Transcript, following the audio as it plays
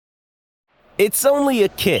It's only a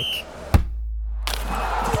kick,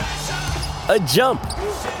 a jump,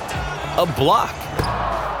 a block.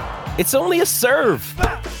 It's only a serve.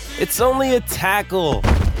 It's only a tackle,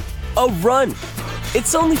 a run.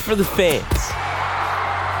 It's only for the fans.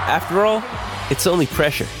 After all, it's only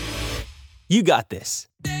pressure. You got this.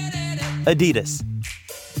 Adidas.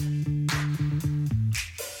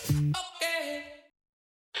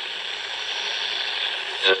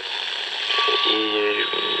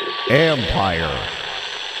 Empire.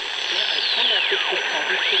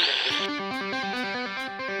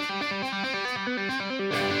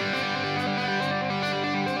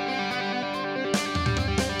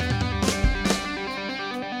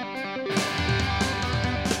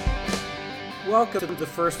 Welcome to the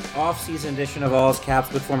first off-season edition of All's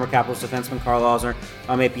Caps with former Capitals defenseman Carl Osner.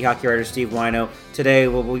 I'm AP hockey writer Steve Wino. Today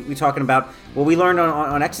we'll be talking about what we learned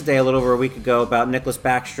on Exit Day a little over a week ago about Nicklas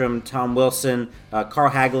Backstrom, Tom Wilson, Carl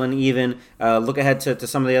Hagelin even. Look ahead to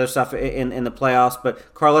some of the other stuff in the playoffs.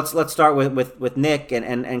 But Carl, let's start with Nick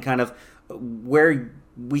and kind of where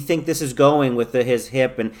we think this is going with his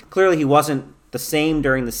hip. And clearly he wasn't the same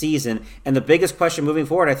during the season. And the biggest question moving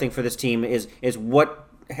forward, I think, for this team is what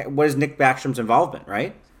is Nick Backstrom's involvement,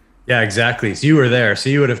 right? Yeah, exactly. So you were there, so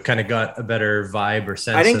you would have kind of got a better vibe or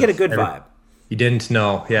sense. I didn't get a good vibe. You didn't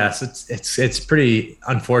know. Yes, it's pretty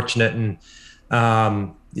unfortunate, and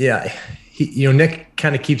Nick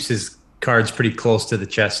kind of keeps his cards pretty close to the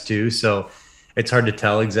chest too, so it's hard to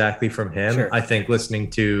tell exactly from him. Sure. I think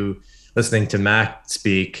listening to Mac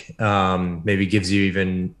speak maybe gives you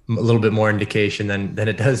even a little bit more indication than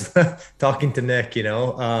it does talking to Nick,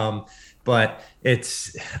 but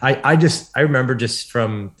I remember just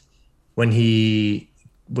from when he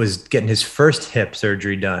was getting his first hip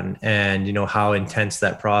surgery done and, how intense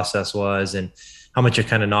that process was and how much it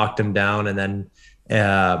kind of knocked him down. And then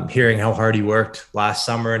hearing how hard he worked last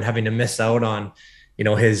summer and having to miss out on,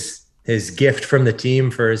 his gift from the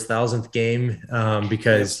team for his 1,000th game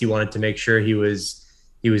because he wanted to make sure he was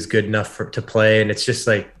good enough to play. And it's just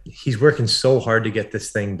like, he's working so hard to get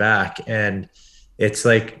this thing back. And it's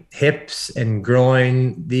like hips and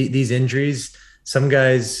groin, these injuries, some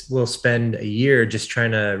guys will spend a year just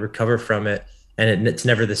trying to recover from it and it's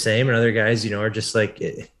never the same. And other guys, are just like,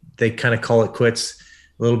 they kind of call it quits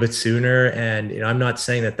a little bit sooner. And, I'm not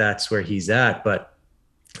saying that that's where he's at, but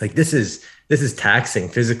like, this is taxing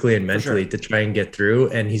physically and mentally to try and get through.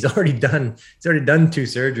 And he's already done 2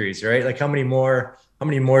 surgeries, right? Like how many more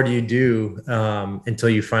do you do until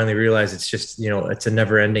you finally realize it's just, it's a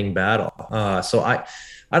never ending battle. So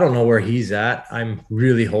I don't know where he's at. I'm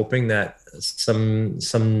really hoping that some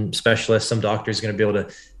specialist, some doctor is going to be able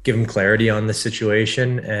to give him clarity on the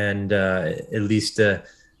situation and at least a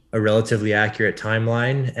relatively accurate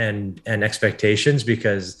timeline and expectations,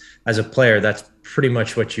 because as a player, that's pretty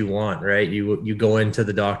much what you want, right? You go into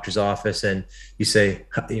the doctor's office and you say,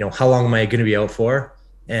 how long am I going to be out for?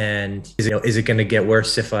 And is it going to get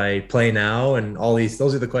worse if I play now? And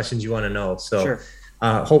those are the questions you want to know. So Sure.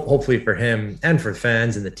 Hopefully for him and for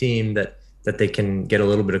fans and the team that they can get a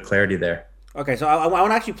little bit of clarity there. Okay, so I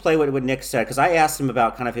want to actually play what Nick said, because I asked him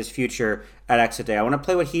about kind of his future at Exit Day. I want to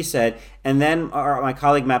play what he said, and then my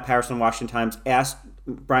colleague Matt Patterson, Washington Times, asked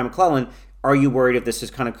Brian McClellan, "Are you worried if this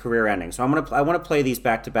is kind of career ending?" So I want to play these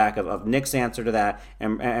back to back of Nick's answer to that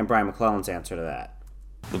and Brian McClellan's answer to that.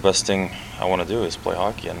 The best thing I want to do is play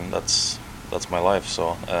hockey, and that's my life.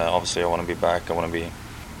 So obviously, I want to be back. I want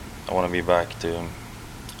to be back to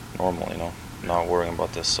normal. Not worrying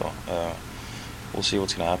about this. So we'll see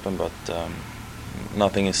what's going to happen, but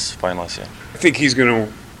nothing is finalized yet. I think he's going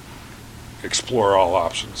to explore all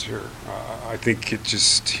options here. I think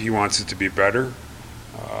he wants it to be better.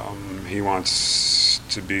 He wants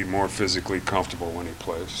to be more physically comfortable when he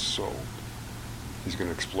plays, so he's going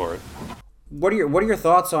to explore it. What are your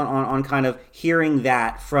thoughts on kind of hearing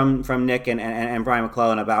that from Nick and Brian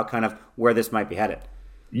McClellan about kind of where this might be headed?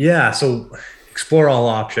 Yeah, so explore all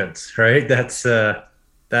options, right? That's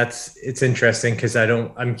it's interesting because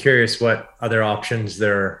I'm curious what other options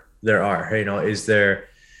there are. Is there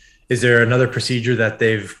another procedure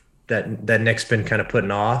that Nick's been kind of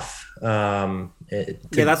putting off?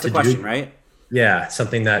 That's the question, right? Yeah,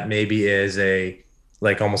 something that maybe is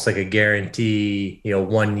almost like a guarantee,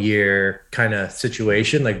 1 year kind of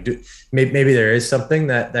situation. Like maybe there is something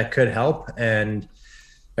that could help, and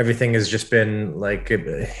everything has just been like,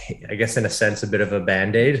 I guess in a sense, a bit of a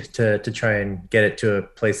Band-Aid to try and get it to a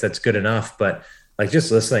place that's good enough. But like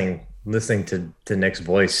just listening to Nick's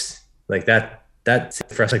voice, like that's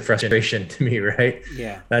frustration to me, right?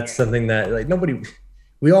 Yeah. That's something that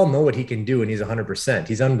we all know what he can do, and he's 100%.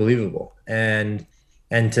 He's unbelievable. And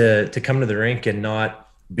to come to the rink and not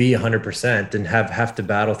be 100% and have to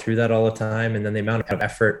battle through that all the time. And then the amount of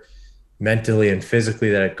effort mentally and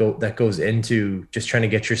physically that goes into just trying to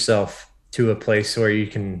get yourself to a place where you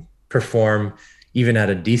can perform even at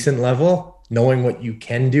a decent level, knowing what you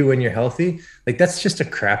can do when you're healthy. Like, that's just a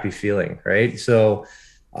crappy feeling, right? So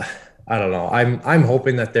I don't know. I'm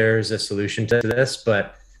hoping that there's a solution to this,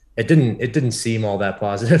 but it didn't seem all that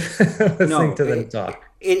positive listening to them talk.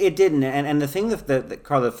 It didn't. And the thing that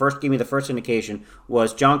Carl first gave me the first indication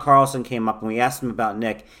was John Carlson came up and we asked him about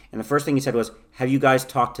Nick, and the first thing he said was, "Have you guys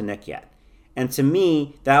talked to Nick yet?" And to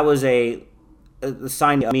me, that was a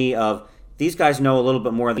sign to me of these guys know a little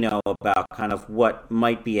bit more than they know about kind of what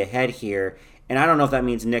might be ahead here. And I don't know if that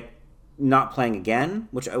means Nick not playing again,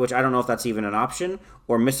 which I don't know if that's even an option,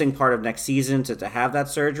 or missing part of next season to have that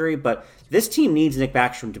surgery. But this team needs Nick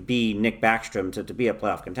Backstrom to be Nick Backstrom to be a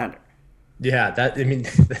playoff contender. Yeah,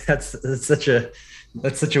 that's such a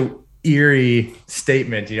eerie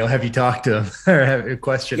statement. Have you talked to him or have a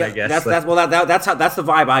question? Yeah, I guess that's the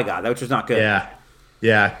vibe I got, which was not good.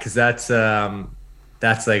 Yeah, because that's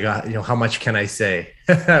like how much can I say,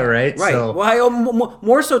 right? So, well,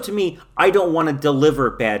 more so to me, I don't want to deliver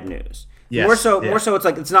bad news. Yes, more so, it's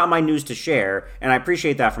like it's not my news to share, and I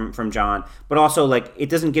appreciate that from John. But also, like, it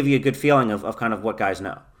doesn't give you a good feeling of kind of what guys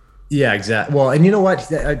know. Yeah, exactly. Well, and you know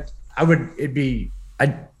what?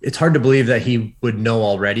 It's hard to believe that he would know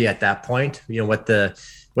already at that point, what the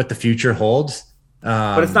future holds.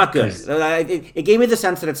 But it's not good. It gave me the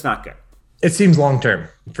sense that it's not good. It seems long-term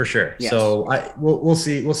for sure. Yes. So we'll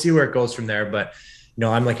see where it goes from there. But,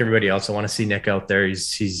 I'm like everybody else. I want to see Nick out there.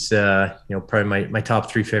 He's probably my top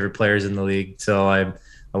 3 favorite players in the league. So I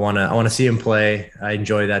want to see him play. I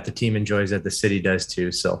enjoy that. The team enjoys that. The city does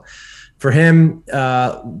too. So for him,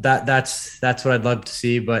 that's what I'd love to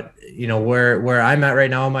see. But where I'm at right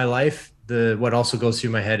now in my life, what also goes through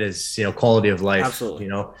my head is quality of life. Absolutely.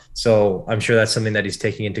 So I'm sure that's something that he's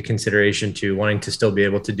taking into consideration too, wanting to still be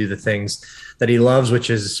able to do the things that he loves, which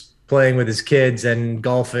is playing with his kids and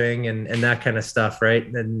golfing and that kind of stuff, right?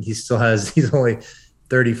 And he's only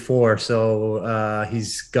 34, so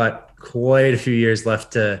he's got quite a few years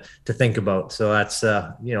left to think about. So that's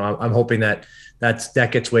I'm hoping that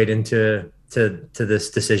gets weighed into this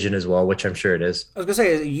decision as well, which I'm sure it is. I was gonna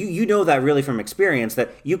say, you know that really from experience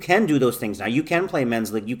that you can do those things now. You can play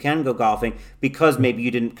men's league, you can go golfing because maybe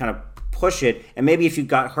you didn't kind of push it, and maybe if you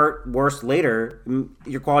got hurt worse later,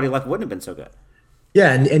 your quality of life wouldn't have been so good.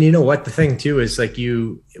 Yeah, and you know what, the thing too is like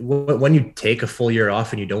when you take a full year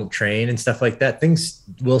off and you don't train and stuff like that, things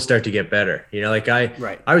will start to get better. Like I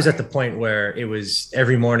was at the point where it was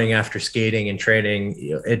every morning after skating and training,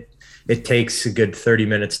 it takes a good 30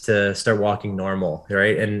 minutes to start walking normal,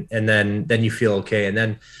 right? And then you feel okay. And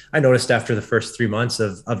then I noticed after the first 3 months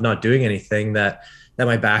of not doing anything that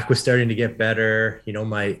my back was starting to get better.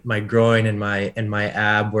 My groin and my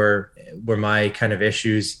ab were my kind of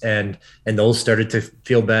issues, and those started to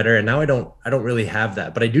feel better. And now I don't really have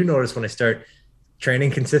that, but I do notice when I start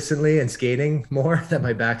training consistently and skating more that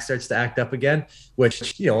my back starts to act up again,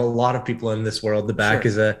 which, a lot of people in this world, the back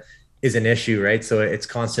is an issue, right? So it's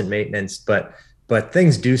constant maintenance, but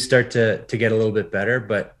things do start to get a little bit better.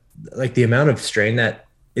 But like the amount of strain that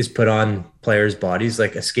is put on players' bodies,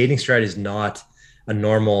 like a skating stride is not a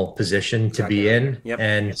normal position to be in. Yep.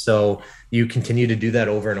 And so you continue to do that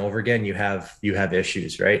over and over again, you have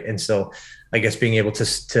issues, right? And so I guess being able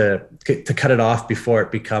to cut it off before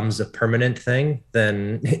it becomes a permanent thing,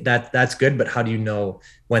 then that's good. But how do you know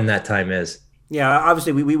when that time is? Yeah,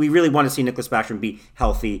 obviously we really want to see Nicklas Backstrom be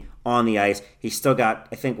healthy on the ice. He's still got,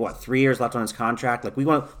 I think, 3 years left on his contract. Like we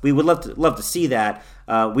would love to see that.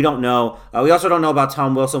 We don't know. We also don't know about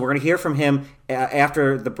Tom Wilson. We're going to hear from him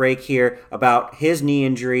after the break here about his knee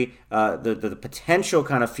injury, the potential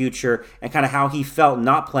kind of future, and kind of how he felt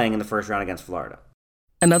not playing in the first round against Florida.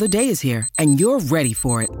 Another day is here, and you're ready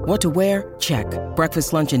for it. What to wear? Check.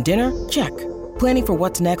 Breakfast, lunch, and dinner? Check. Planning for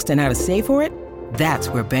what's next and how to save for it? That's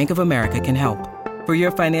where Bank of America can help. For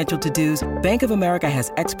your financial to-dos, Bank of America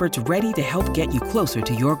has experts ready to help get you closer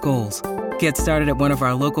to your goals. Get started at one of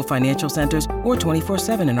our local financial centers or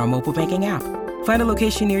 24/7 in our mobile banking app. Find a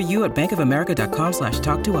location near you at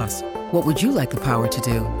bankofamerica.com/talktous. What would you like the power to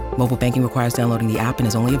do? Mobile banking requires downloading the app and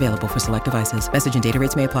is only available for select devices. Message and data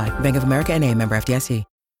rates may apply. Bank of America NA, member FDIC.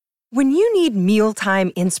 When you need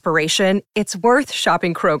mealtime inspiration, it's worth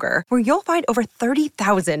shopping Kroger, where you'll find over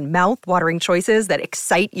 30,000 mouth-watering choices that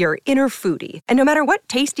excite your inner foodie. And no matter what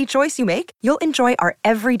tasty choice you make, you'll enjoy our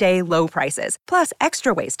everyday low prices, plus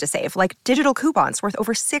extra ways to save, like digital coupons worth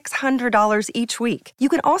over $600 each week. You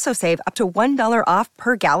can also save up to $1 off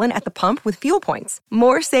per gallon at the pump with fuel points.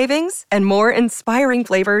 More savings and more inspiring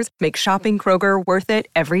flavors make shopping Kroger worth it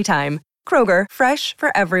every time. Kroger, fresh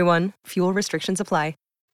for everyone. Fuel restrictions apply.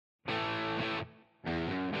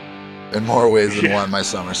 In more ways than one, my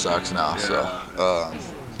summer sucks now. So,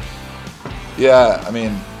 yeah, I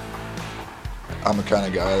mean, I'm the kind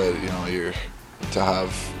of guy that, to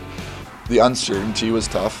have the uncertainty was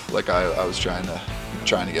tough. Like I was trying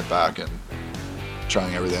to get back and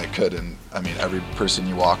trying everything I could. And I mean, every person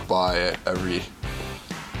you walk by, every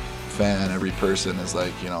fan, every person is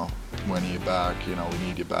like, when are you back? We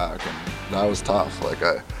need you back. And that was tough.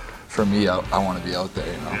 Like for me, I want to be out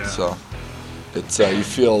there, Yeah. So. It's you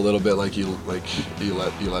feel a little bit like you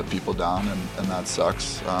let people down, and that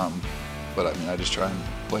sucks. But I mean, I just try and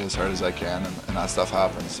play as hard as I can, and that stuff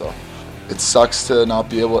happens. So it sucks to not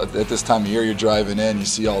be able. At this time of year, you're driving in, you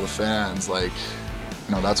see all the fans. Like,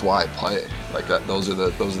 that's why I play. Like that. Those are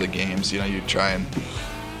the games. You try and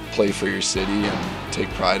play for your city and take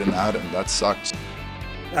pride in that, and that sucks.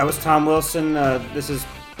 That was Tom Wilson. This is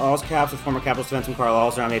All's Caps with former Capitals defenseman Carl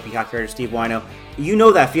Alzer. I'm AP hockey writer Steve Wino. You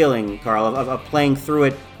know that feeling, Carl, of playing through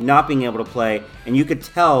it, not being able to play, and you could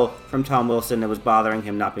tell from Tom Wilson it was bothering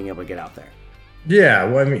him not being able to get out there. Yeah,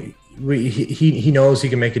 well, I mean, he knows he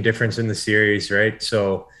can make a difference in the series, right?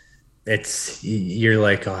 So you're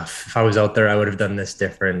like, oh, if I was out there, I would have done this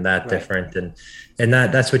different, that different, and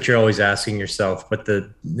that's what you're always asking yourself. But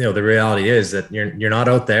the reality is that you're not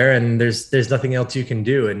out there, and there's nothing else you can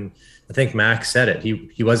do. And I think Max said it.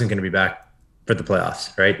 He wasn't going to be back for the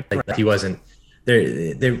playoffs, right? Like he wasn't.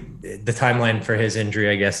 The timeline for his injury,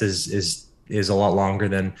 I guess, is a lot longer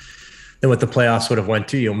than what the playoffs would have went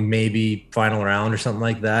to. Maybe final round or something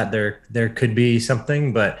like that. There could be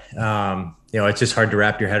something, but it's just hard to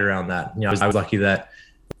wrap your head around that. I was lucky that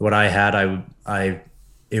what I had, I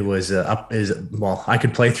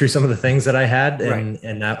could play through some of the things that I had,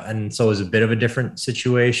 and so it was a bit of a different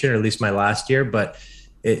situation, or at least my last year, but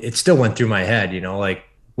it still went through my head. Like,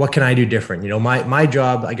 what can I do different? My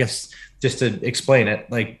job, I guess. Just to explain it,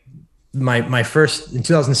 like my first in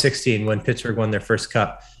 2016 when Pittsburgh won their first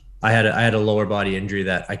cup, I had a lower body injury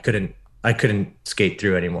that I couldn't skate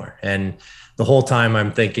through anymore. And the whole time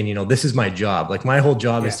I'm thinking, this is my job. Like my whole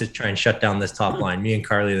job is to try and shut down this top line. Me and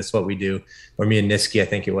Carly, that's what we do. Or me and Niski, I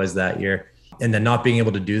think it was that year. And then not being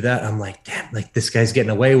able to do that, I'm like, damn, like this guy's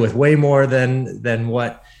getting away with way more than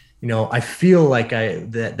what, I feel like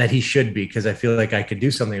that he should be, because I feel like I could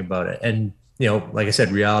do something about it. And like I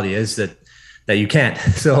said, reality is that you can't.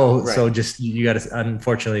 So just, you got to,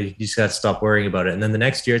 unfortunately, you just got to stop worrying about it. And then the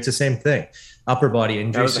next year, it's the same thing. Upper body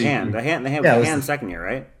injury. That was the hand second year,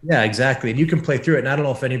 right? Yeah, exactly. And you can play through it. And I don't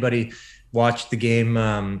know if anybody watched the game,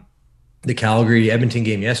 the Calgary Edmonton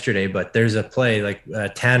game yesterday, but there's a play like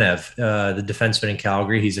Tanev, the defenseman in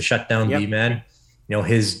Calgary. He's a shutdown D-man.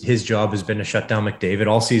 His job has been to shut down McDavid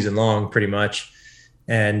all season long, pretty much.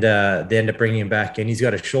 And they end up bringing him back in. He's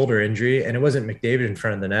got a shoulder injury, and it wasn't McDavid in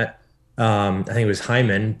front of the net. I think it was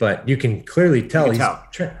Hyman, but you can clearly tell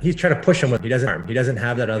he's trying to push him with. He doesn't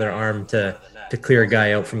have that other arm to clear a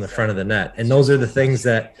guy out from the front of the net. And those are the things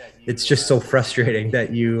that it's just so frustrating that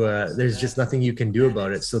there's just nothing you can do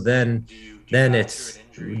about it. So then it's,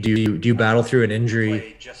 do you battle through an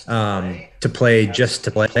injury to play just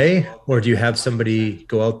to play, or do you have somebody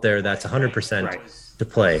go out there that's 100% to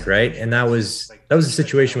play, right? And that was the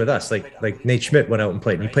situation with us. Like Nate Schmidt went out and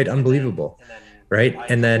played, and he played unbelievable, right?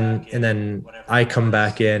 And then I come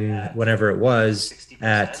back in whenever it was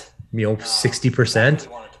at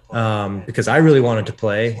 60%, because I really wanted to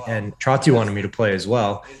play, and Trotty wanted me to play as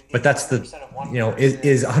well. But that's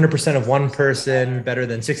is 100% of one person better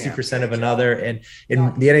than 60% of another? And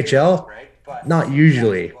in the NHL, not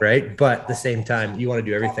usually, right? But at the same time, you want to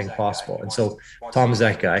do everything possible. And so Tom is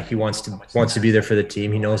that guy. He wants to be there for the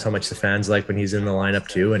team. He knows how much the fans like when he's in the lineup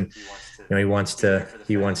too, and he wants to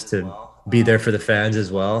be there for the fans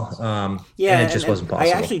as well. And it just wasn't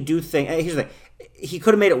possible. I actually do think here's the thing. He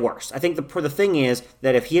could have made it worse. I think the thing is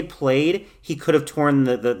that if he had played, he could have torn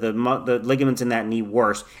the ligaments in that knee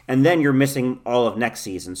worse, and then you're missing all of next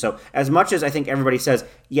season. So as much as I think everybody says,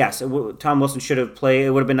 yes, Tom Wilson should have played,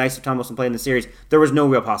 it would have been nice if Tom Wilson played in the series, there was no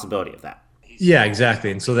real possibility of that. Yeah,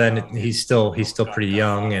 exactly. And so then he's still pretty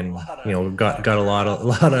young, and got a lot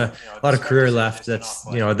of career left. That's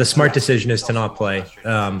the smart decision is to not play.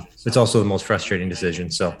 It's also the most frustrating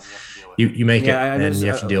decision. So you make it, and you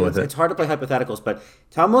have to deal with it. It's hard to play hypotheticals, but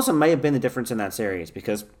Tom Wilson may have been the difference in that series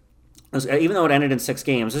because even though it ended in 6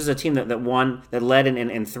 games, this is a team that led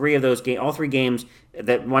in 3 of those games, all 3 games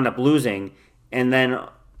that wound up losing, and then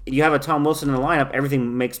you have a Tom Wilson in the lineup,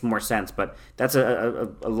 everything makes more sense. But that's a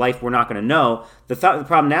life we're not going to know. The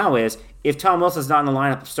problem now is if Tom Wilson's not in the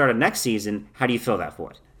lineup at the start of next season, how do you fill that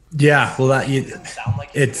void? Yeah, well,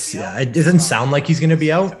 it doesn't sound like he's going to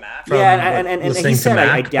be out. And he said,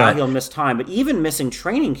 I doubt he'll miss time. But even missing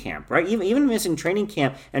training camp, right? Even missing training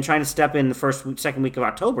camp and trying to step in the second week of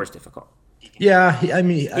October is difficult. Yeah, I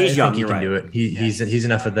mean, he's young. He can do it. He's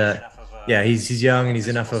enough of that. Yeah, he's young, and he's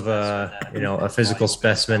enough of a physical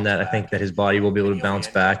specimen that I think that his body will be able to bounce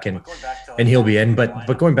back and he'll be in.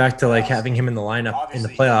 But going back to like having him in the lineup in the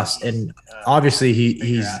playoffs, and obviously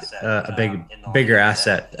he's a bigger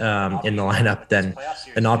asset in the lineup than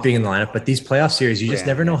not being in the lineup. But these playoff series, you just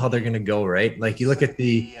never know how they're going to go, right? Like you look at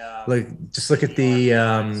the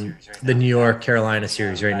New York Carolina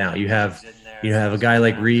series right now. You have a guy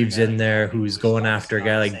like Reeves in there who's going after a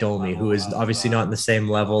guy like Domi, who is obviously not in the same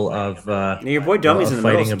level of your boy Domi's in the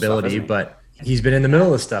fighting ability, but he's been in the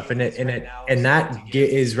middle of stuff, and that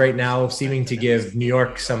is right now seeming to give New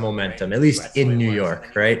York some momentum, at least in New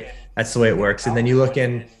York, right? That's the way it works. And then you look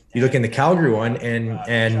in the Calgary one,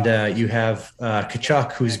 and you have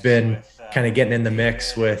Tkachuk, who's been kind of getting in the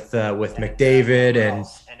mix with McDavid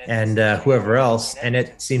and whoever else, and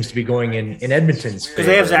it seems to be going in Edmonton's favor. Because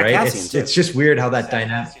they have Zach right? Kassian, too. It's just weird how that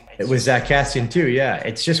dynamic. It was Zach Kassian too, yeah.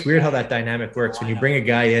 It's just weird how that dynamic works when you bring a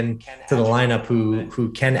guy in to the lineup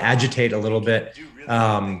who can agitate a little bit.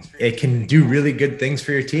 It can do really good things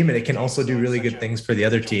for your team, and it can also do really good things for the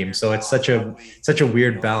other team. So it's such a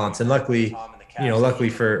weird balance. And luckily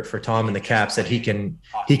for Tom and the Caps, that he can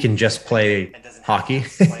just play hockey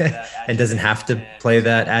and doesn't have to play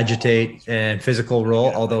that agitate and physical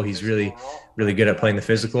role, although he's really, really good at playing the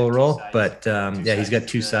physical role. But he's got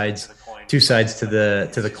two sides to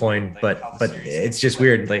the coin, but it's just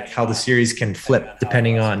weird, like how the series can flip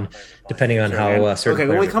depending on how certain. Okay,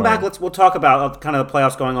 when we come back, we'll talk about kind of the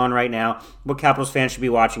playoffs going on right now, what Capitals fans should be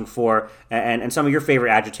watching for, and some of your favorite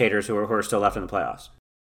agitators who are still left in the playoffs.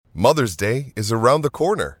 Mother's Day is around the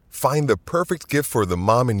corner. Find the perfect gift for the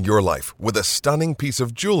mom in your life with a stunning piece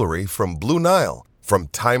of jewelry from Blue Nile. From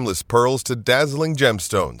timeless pearls to dazzling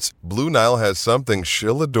gemstones, Blue Nile has something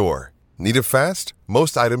she'll adore. Need it fast?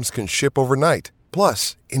 Most items can ship overnight.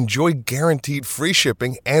 Plus, enjoy guaranteed free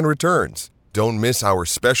shipping and returns. Don't miss our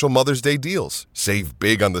special Mother's Day deals. Save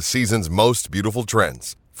big on the season's most beautiful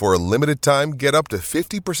trends. For a limited time, get up to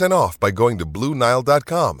 50% off by going to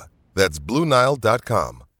BlueNile.com. That's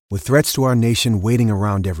BlueNile.com. With threats to our nation waiting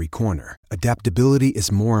around every corner, adaptability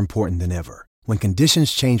is more important than ever. When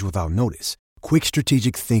conditions change without notice, quick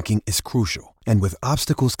strategic thinking is crucial. And with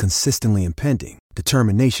obstacles consistently impending,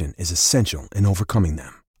 determination is essential in overcoming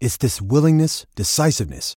them. It's this willingness,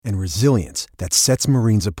 decisiveness, and resilience that sets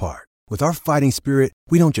Marines apart. With our fighting spirit,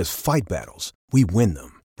 we don't just fight battles, we win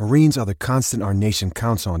them. Marines are the constant our nation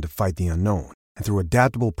counts on to fight the unknown. And through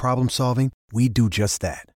adaptable problem solving, we do just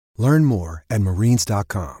that. Learn more at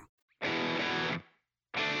Marines.com.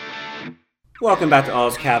 Welcome back to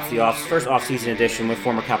All's Caps, the first off-season edition with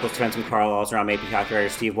former Capitals defenseman Carl Alzer. I'm AP hockey writer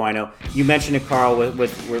Steve Wino. You mentioned it, Carl,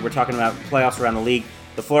 we're talking about playoffs around the league.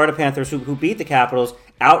 The Florida Panthers, who beat the Capitals,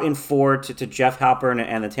 out in 4 to Jeff Halpern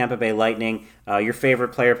and the Tampa Bay Lightning. Your favorite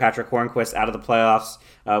player, Patrick Hornquist, out of the playoffs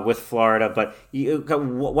with Florida. But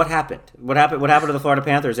what happened? What happened to the Florida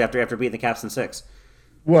Panthers after beating the Caps in 6?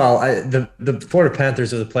 Well, the Florida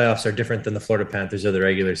Panthers of the playoffs are different than the Florida Panthers of the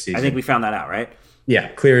regular season. I think we found that out, right? Yeah,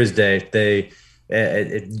 clear as day.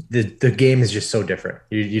 The game is just so different.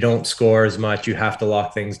 You don't score as much. You have to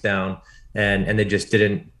lock things down, and they just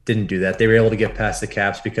didn't do that. They were able to get past the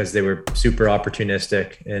Caps because they were super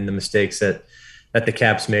opportunistic, and the mistakes that the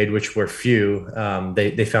Caps made, which were few,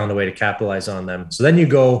 they found a way to capitalize on them. So then you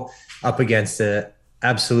go up against an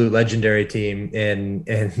absolute legendary team in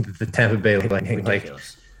the Tampa Bay Lightning.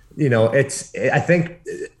 Ridiculous. I think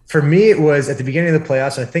for me it was at the beginning of the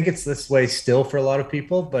playoffs, and I think it's this way still for a lot of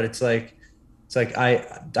people, but it's like I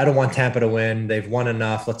don't want Tampa to win. They've won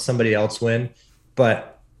enough. Let somebody else win.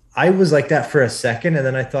 But I was like that for a second, and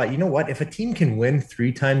then I thought, you know what? If a team can win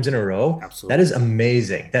 3 times in a row, absolutely, that is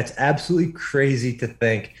amazing. That's absolutely crazy to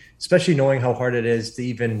think, especially knowing how hard it is to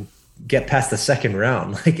even get past the second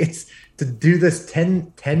round. Like, it's to do this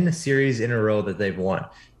 10 series in a row that they've won.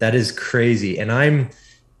 That is crazy. And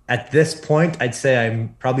at this point, I'd say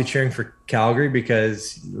I'm probably cheering for Calgary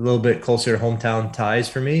because a little bit closer to hometown ties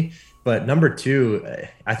for me. But number two,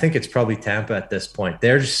 I think it's probably Tampa at this point.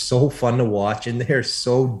 They're just so fun to watch and they're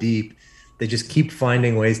so deep. They just keep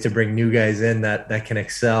finding ways to bring new guys in that can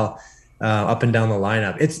excel up and down the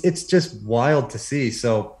lineup. It's just wild to see.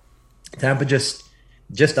 So Tampa just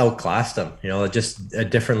outclassed them, just a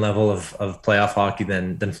different level of playoff hockey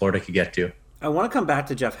than Florida could get to. I want to come back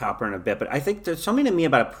to Jeff Halpern in a bit, but I think there's something to me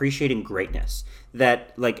about appreciating greatness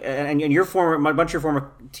that, like, and your a bunch of your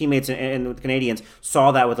former teammates and the Canadians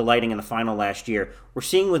saw that with the Lightning in the final last year. We're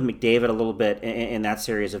seeing with McDavid a little bit in that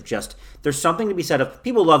series of just, there's something to be said of,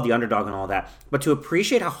 people love the underdog and all that, but to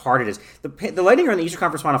appreciate how hard it is. The Lightning are in the Eastern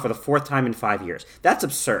Conference Final for the 4th time in 5 years. That's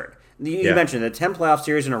absurd. You mentioned the 10 playoff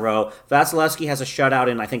series in a row. Vasilevsky has a shutout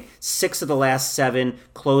in, I think, 6 of the last 7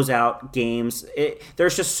 closeout games.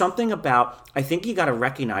 There's just something about, I think you got to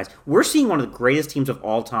recognize, we're seeing one of the greatest teams of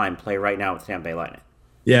all time play right now with Tampa Bay Lightning.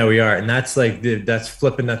 Yeah, we are. And that's that's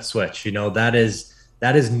flipping that switch. That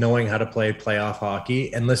is knowing how to play playoff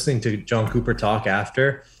hockey. And listening to John Cooper talk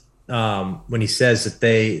after, when he says that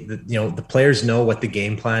the players know what the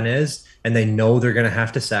game plan is, and they know they're going to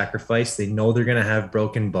have to sacrifice. They know they're going to have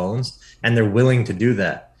broken bones, and they're willing to do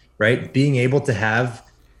that, right? Being able to have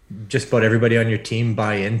just about everybody on your team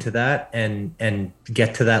buy into that and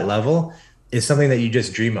get to that level is something that you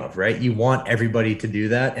just dream of, right? You want everybody to do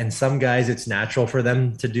that. And some guys, it's natural for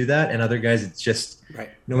them to do that. And other guys, it's just,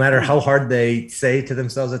 no matter how hard they say to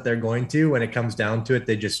themselves that they're going to, when it comes down to it,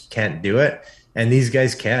 they just can't do it. And these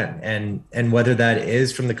guys can. And whether that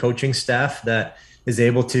is from the coaching staff that is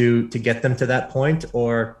able to get them to that point,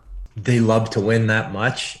 or they love to win that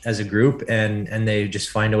much as a group and they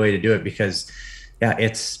just find a way to do it because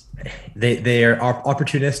they are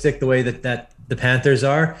opportunistic the way that the Panthers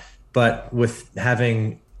are, but with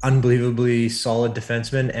having unbelievably solid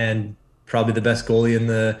defensemen and probably the best goalie in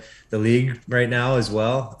the league right now as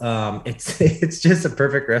well. It's just a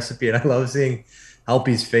perfect recipe. And I love seeing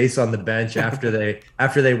Halpy's face on the bench after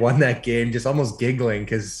they won that game, just almost giggling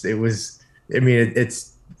because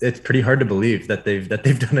it's pretty hard to believe that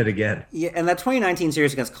they've done it again. Yeah, and that 2019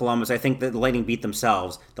 series against Columbus, I think that the Lightning beat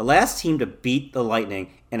themselves. The last team to beat the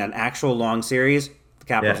Lightning in an actual long series, the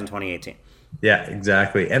Capitals in 2018. Yeah,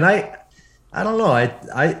 exactly. And I don't know.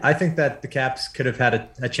 I think that the Caps could have had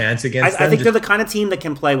a chance against them. I think they're the kind of team that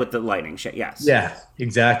can play with the Lightning. Yes. Yeah,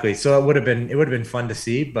 exactly. So it would have been fun to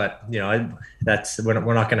see, but we're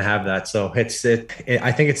not going to have that. So I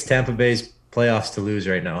think it's Tampa Bay's playoffs to lose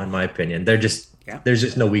right now, in my opinion. There's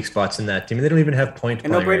just no weak spots in that team. They don't even have point.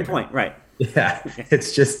 And no Brayden Point, right? Yeah,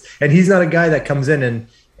 it's just, and he's not a guy that comes in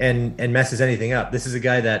and messes anything up. This is a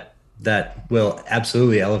guy that will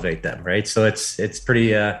absolutely elevate them, right? So it's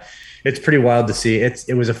pretty wild to see.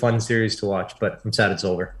 It was a fun series to watch, but I'm sad it's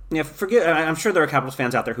over. Yeah, I'm sure there are Capitals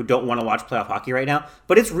fans out there who don't want to watch playoff hockey right now,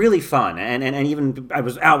 but it's really fun. And even I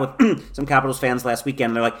was out with some Capitals fans last weekend,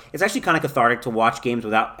 and they're like, it's actually kind of cathartic to watch games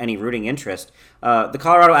without any rooting interest. The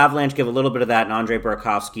Colorado Avalanche give a little bit of that, and Andre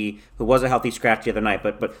Burakovsky, who was a healthy scratch the other night,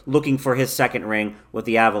 but looking for his second ring with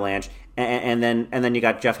the Avalanche, and then you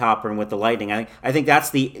got Jeff Halpern with the Lightning. I think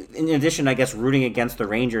that's in addition, I guess, rooting against the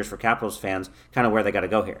Rangers for Capitals fans, kind of where they got to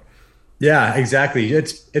go here. Yeah, exactly.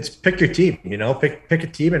 It's pick your team, pick a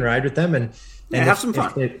team and ride with them and have some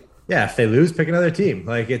fun. If they lose, pick another team.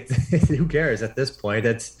 Like who cares at this point?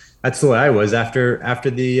 That's the way I was after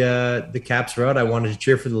the Caps route. I wanted to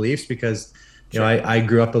cheer for the Leafs because I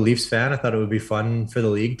grew up a Leafs fan. I thought it would be fun for the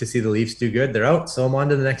league to see the Leafs do good. They're out, so I'm on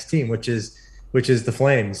to the next team, which is the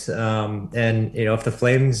Flames. And if the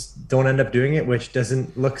Flames don't end up doing it, which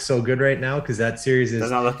doesn't look so good right now, because that series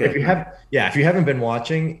does not look good. If you haven't been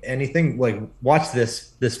watching anything, like watch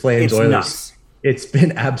this Flames Oilers. Nuts. It's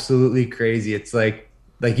been absolutely crazy. It's like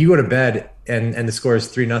you go to bed and the score is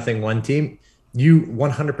 3-0 one team. You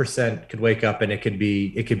 100% could wake up and it could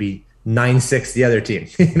be 9-6 the other team.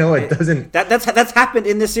 It doesn't. That's happened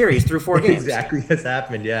in this series through 4 games. Exactly, that's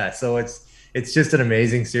happened. Yeah, so it's just an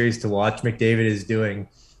amazing series to watch. McDavid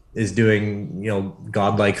is doing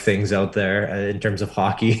godlike things out there in terms of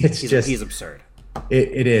hockey. He's absurd.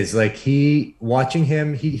 It is like watching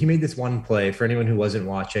him. He made this one play for anyone who wasn't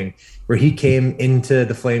watching, where he came into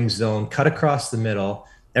the Flames zone, cut across the middle.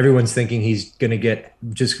 Everyone's thinking he's gonna get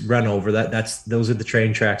just run over. Those are the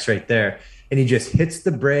train tracks right there, and he just hits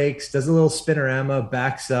the brakes, does a little spinorama,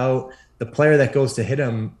 backs out. The player that goes to hit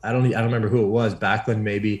him, I don't remember who it was, Backlund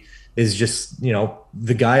maybe, is just,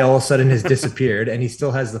 the guy all of a sudden has disappeared and he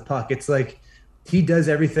still has the puck. It's like he does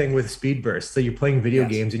everything with speed burst. So you're playing video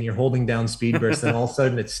games and you're holding down speed burst and all of a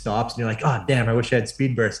sudden it stops and you're like, oh, damn, I wish I had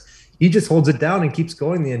speed burst. He just holds it down and keeps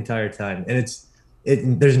going the entire time. And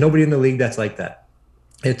there's nobody in the league that's like that.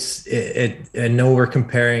 I know we're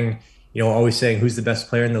comparing, always saying who's the best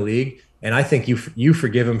player in the league. And I think you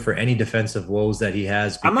forgive him for any defensive woes that he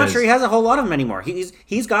has. I'm not sure he has a whole lot of them anymore.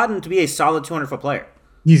 He's gotten to be a solid 200-foot player.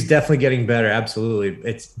 He's definitely getting better,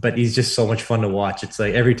 absolutely. But he's just so much fun to watch. It's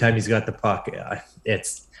like every time he's got the puck,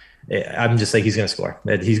 I'm just like, he's going to score.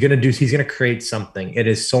 He's going to create something. It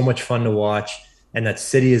is so much fun to watch. And that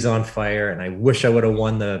city is on fire. And I wish I would have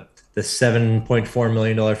won the $7.4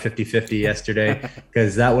 million 50-50 yesterday,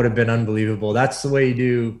 because that would have been unbelievable. That's the way you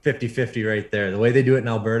do 50-50 right there. The way they do it in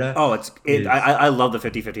Alberta. Oh, I love the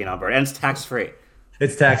 50-50 in Alberta, and it's tax-free.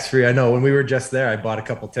 It's tax-free. I know. When we were just there, I bought a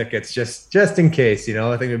couple tickets just in case.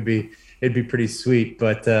 I think it'd be pretty sweet.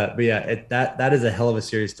 But yeah, that is a hell of a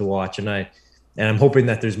series to watch, and I'm hoping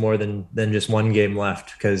that there's more than just one game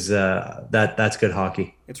left, because that's good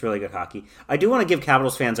hockey. It's really good hockey. I do want to give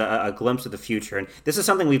Capitals fans a glimpse of the future, and this is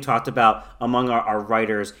something we've talked about among our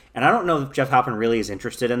writers, and I don't know if Jeff Halpern really is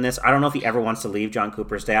interested in this. I don't know if he ever wants to leave John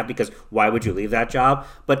Cooper's staff, because why would you leave that job?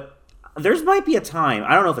 But there might be a time,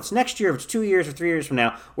 I don't know if it's next year, if it's 2 years or 3 years from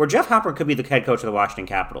now, where Jeff Halpern could be the head coach of the Washington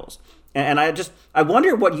Capitals. And I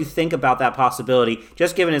wonder what you think about that possibility,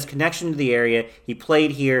 just given his connection to the area. He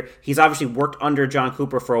played here. He's obviously worked under John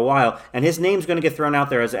Cooper for a while, and his name's going to get thrown out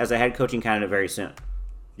there as a head coaching candidate very soon.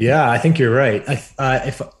 Yeah, I think you're right.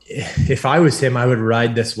 If I was him, I would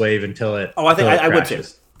ride this wave until it. Oh, I think I would too.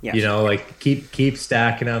 Yes. Keep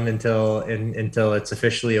stacking them until it's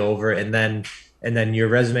officially over, and then your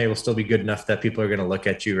resume will still be good enough that people are going to look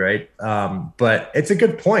at you, right? But it's a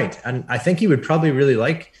good point, and I think he would probably really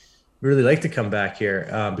like to come back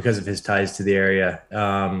here because of his ties to the area,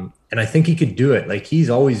 and I think he could do it. Like, he's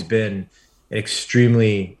always been an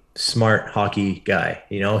extremely smart hockey guy.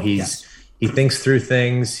 He thinks through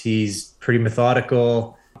things. He's pretty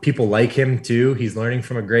methodical. People like him too. He's learning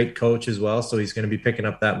from a great coach as well, so he's going to be picking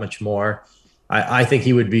up that much more. I think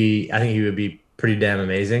he would be pretty damn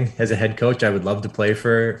amazing as a head coach. I would love to play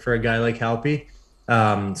for a guy like Halpy.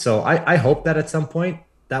 So I hope that at some point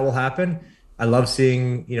that will happen. I love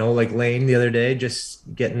seeing, like Lane the other day,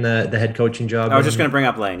 just getting the head coaching job. I was just going to bring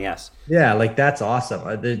up Lane. Yes. Yeah. Like, that's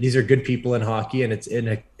awesome. These are good people in hockey, and it's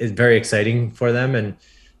very exciting for them. And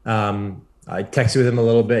I texted with him a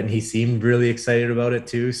little bit, and he seemed really excited about it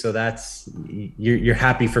too. So you're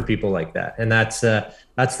happy for people like that. And that's the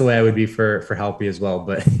way I would be for Halpy as well.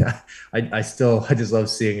 But I just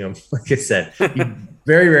love seeing him. Like I said, you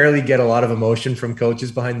very rarely get a lot of emotion from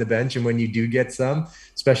coaches behind the bench. And when you do get some,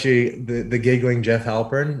 especially the giggling Jeff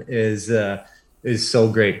Halpern is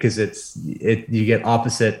so great, because you get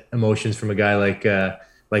opposite emotions from a guy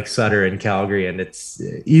like Sutter in Calgary. And it's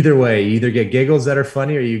either way, you either get giggles that are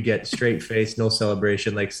funny, or you get straight face, no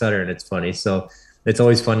celebration like Sutter, and it's funny. So it's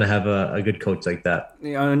always fun to have a good coach like that.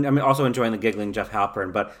 And I'm also enjoying the giggling Jeff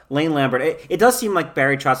Halpern, but Lane Lambert, it does seem like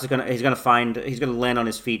Barry Trotz he's going to land on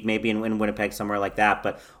his feet maybe in Winnipeg, somewhere like that.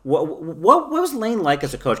 But what was Lane like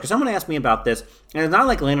as a coach? Because someone asked me about this, and it's not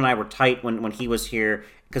like Lane and I were tight when he was here,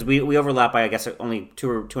 because we overlap by, I guess, only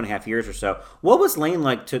 2.5 years or so. What was Lane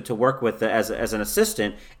like to work with as an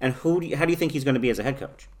assistant, and how do you think he's going to be as a head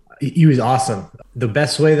coach? He was awesome. The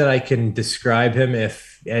best way that I can describe him,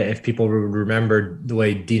 if people remember the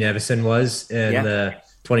way Dean Evison was in the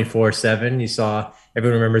 24/7, you saw,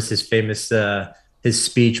 everyone remembers his famous his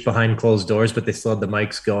speech behind closed doors, but they still had the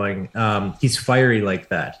mics going. He's fiery like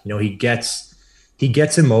that. He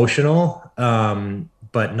gets emotional,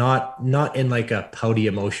 but not in like a pouty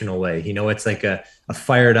emotional way. It's like a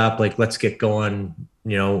fired up, like, let's get going,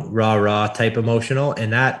 rah type emotional,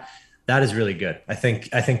 and that is really good. I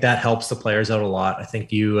think that helps the players out a lot. I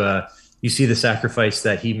think you see the sacrifice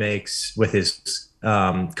that he makes with his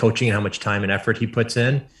coaching and how much time and effort he puts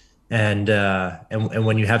in, and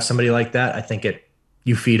when you have somebody like that, I think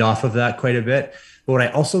you feed off of that quite a bit. But what I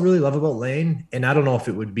also really love about Lane, and I don't know if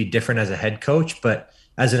it would be different as a head coach, but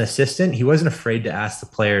as an assistant, he wasn't afraid to ask the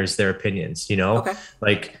players their opinions. Okay.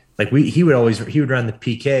 He would run the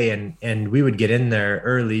PK, and we would get in there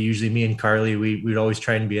early. Usually me and Carly, we'd always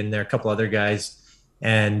try and be in there, a couple other guys,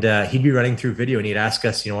 and he'd be running through video, and he'd ask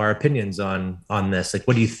us, our opinions on this. Like,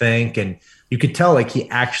 what do you think? And you could tell, like, he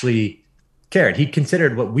actually cared. He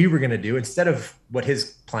considered what we were going to do instead of what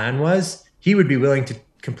his plan was. He would be willing to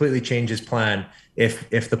completely change his plan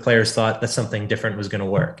if the players thought that something different was going to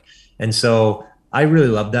work. And so I really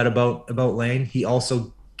love that about Lane. He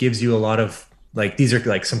also gives you a lot of, like, these are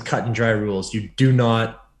like some cut and dry rules. You do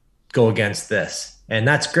not go against this. And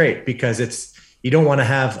that's great, because you don't want to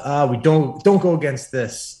have, we don't go against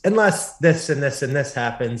this unless this and this and this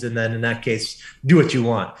happens. And then in that case, do what you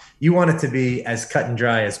want. You want it to be as cut and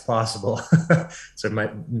dry as possible. So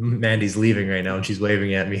Mandy's leaving right now and she's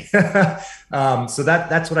waving at me. So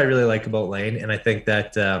that's what I really like about Lane. And I think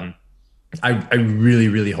that I really,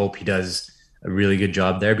 really hope he does a really good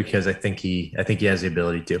job there, because I think he has the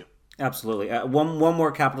ability to. Absolutely. One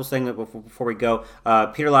more Capitals thing before we go.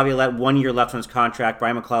 Peter Laviolette, 1 year left on his contract.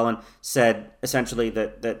 Brian McClellan said essentially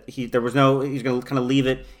that he's going to kind of leave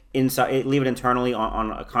it internally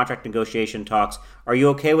on a contract negotiation talks. Are you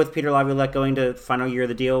okay with Peter Laviolette going to final year of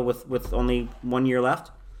the deal with only 1 year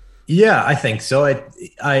left? Yeah, I think so.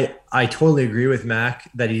 I totally agree with Mac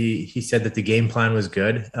that he said that the game plan was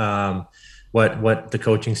good. What the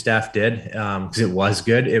coaching staff did, because it was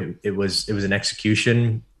good. It was an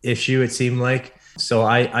execution issue, it seemed like. So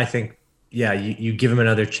I think, yeah, you give them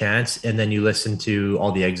another chance, and then you listen to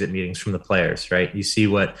all the exit meetings from the players, right? You see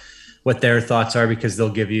what their thoughts are, because they'll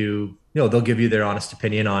give you their honest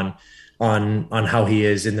opinion on how he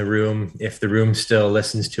is in the room, if the room still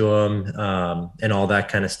listens to him, and all that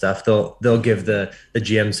kind of stuff. They'll give the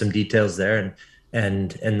GM some details there,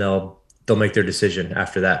 and they'll make their decision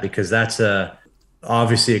after that, because that's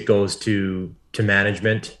obviously it goes to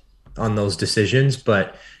management on those decisions,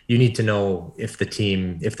 but you need to know if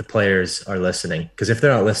the players are listening, because if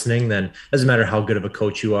they're not listening, then it doesn't matter how good of a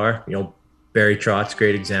coach you are. Barry Trotz,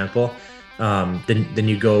 great example. Then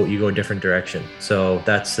you go a different direction. So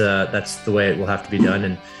that's the way it will have to be done,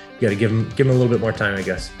 and you got to give him a little bit more time, I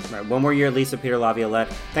guess. All right, 1 more year at least of Peter Laviolette.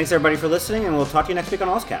 Thanks everybody for listening, and we'll talk to you next week on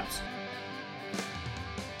All's Caps.